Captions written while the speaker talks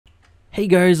Hey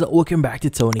guys, welcome back to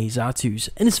Tony's How-Tos.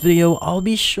 In this video, I'll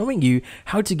be showing you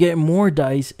how to get more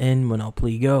dice in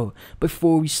Monopoly Go.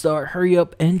 Before we start, hurry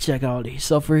up and check out the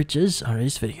software just under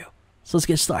this video. So let's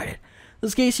get started. In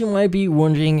this case, you might be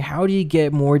wondering, how do you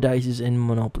get more dice in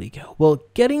Monopoly Go? Well,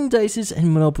 getting dice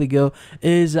in Monopoly Go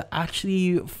is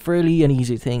actually fairly an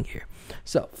easy thing here.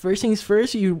 So first things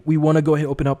first, we want to go ahead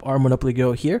and open up our Monopoly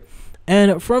Go here.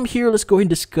 And from here, let's go ahead and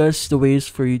discuss the ways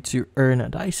for you to earn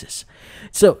dice.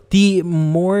 So the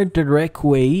more direct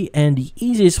way and the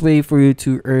easiest way for you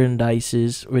to earn dice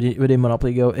within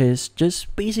Monopoly Go is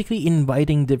just basically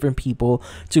inviting different people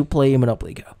to play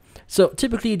Monopoly Go. So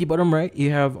typically at the bottom right,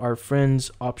 you have our friends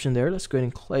option there. Let's go ahead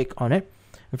and click on it.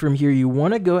 And from here, you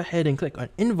want to go ahead and click on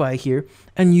invite here,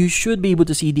 and you should be able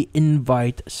to see the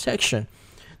invite section.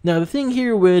 Now, the thing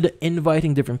here with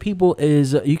inviting different people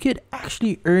is you could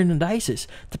actually earn dice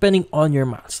depending on your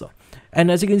milestone. And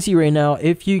as you can see right now,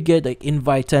 if you get like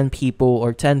invite 10 people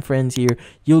or 10 friends here,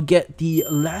 you'll get the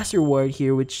last reward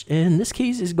here, which in this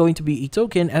case is going to be a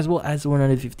token as well as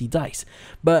 150 dice.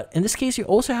 But in this case, you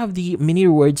also have the mini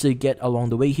rewards that you get along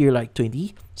the way here, like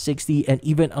 20, 60, and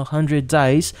even 100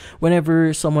 dice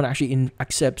whenever someone actually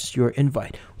accepts your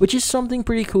invite, which is something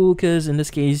pretty cool because in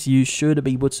this case, you should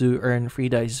be able to earn free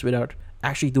dice without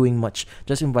actually doing much,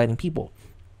 just inviting people.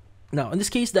 Now, in this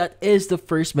case, that is the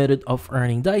first method of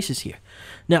earning dice here.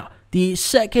 Now, the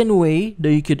second way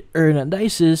that you could earn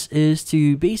dice is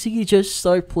to basically just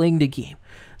start playing the game.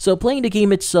 So playing the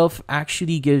game itself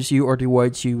actually gives you or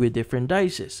rewards you with different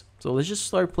dice. So let's just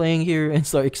start playing here and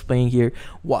start explaining here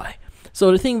why. So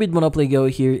the thing with Monopoly Go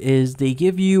here is they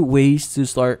give you ways to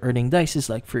start earning dice.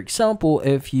 Like for example,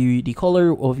 if you hit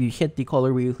the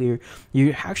color wheel here,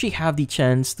 you actually have the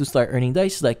chance to start earning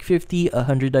dice like 50,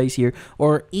 100 dice here,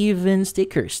 or even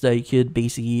stickers that you could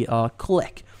basically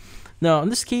collect. Now in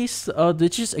this case,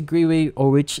 which is a great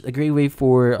way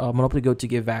for Monopoly Go to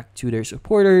give back to their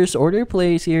supporters or their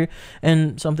players here,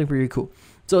 and something pretty cool.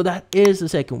 So that is the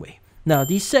second way. Now,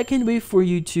 the second way for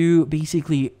you to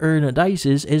basically earn dice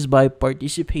is by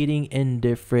participating in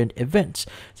different events,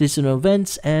 seasonal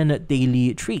events, and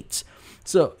daily treats.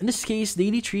 So, in this case,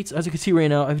 daily treats, as you can see right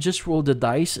now, I've just rolled the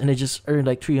dice and I just earned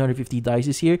like 350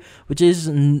 dice here, which is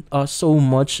so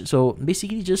much. So,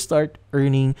 basically, just start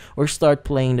earning or start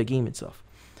playing the game itself.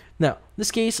 Now, in this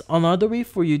case, another way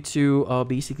for you to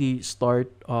basically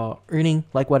start earning,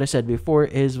 like what I said before,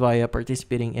 is via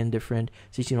participating in different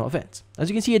seasonal events. As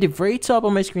you can see at the very top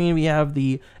of my screen, we have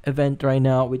the event right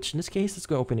now, which in this case, let's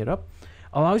go open it up,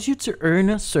 allows you to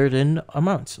earn certain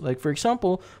amounts. Like for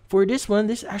example, for this one,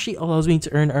 this actually allows me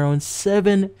to earn around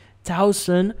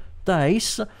 7,000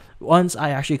 dice once I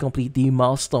actually complete the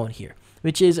milestone here,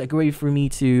 which is a great for me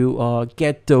to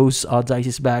get those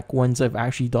dice back once I've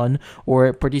actually done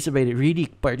or really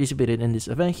participated in this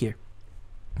event here.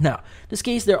 Now, in this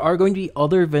case, there are going to be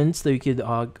other events that you could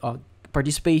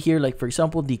participate here, like for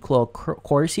example, the Claw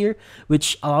course here,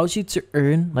 which allows you to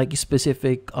earn like a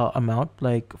specific amount.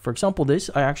 Like for example,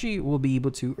 this, I actually will be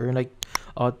able to earn like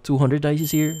 200 dice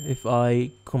here if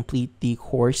I complete the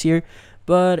course here.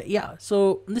 But yeah,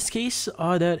 so in this case,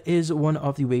 that is one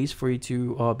of the ways for you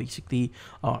to basically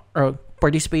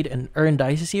participate and earn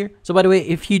dice here. So by the way,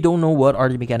 if you don't know what are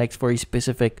the mechanics for a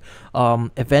specific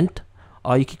event,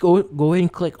 you can go ahead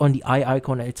and click on the eye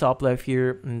icon at the top left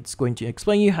here, and it's going to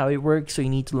explain you how it works. So you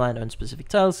need to land on specific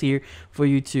tiles here for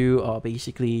you to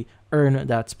basically earn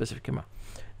that specific amount.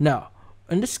 Now,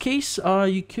 in this case,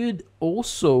 you could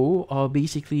also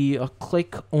basically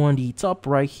click on the top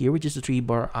right here, which is the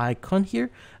 3-bar icon here,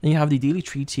 and you have the daily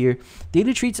treats here.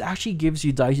 Daily treats actually gives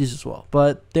you dice as well,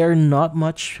 but they're not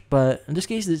much, but in this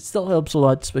case it still helps a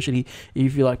lot, especially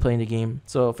if you like playing the game.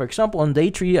 So for example, on day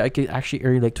 3 I could actually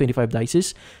earn like 25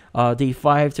 dice, day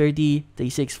 5 30, day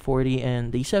 6 40,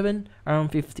 and day 7 around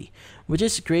 50, which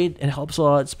is great and helps a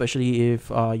lot, especially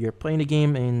if you're playing the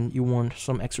game and you want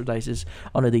some extra dice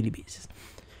on a daily basis.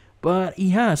 But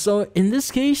yeah, so in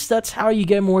this case, that's how you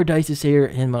get more dice here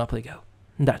in Monopoly Go.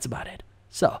 And that's about it.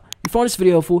 So, if you found this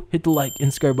video helpful, hit the like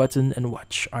and subscribe button and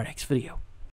watch our next video.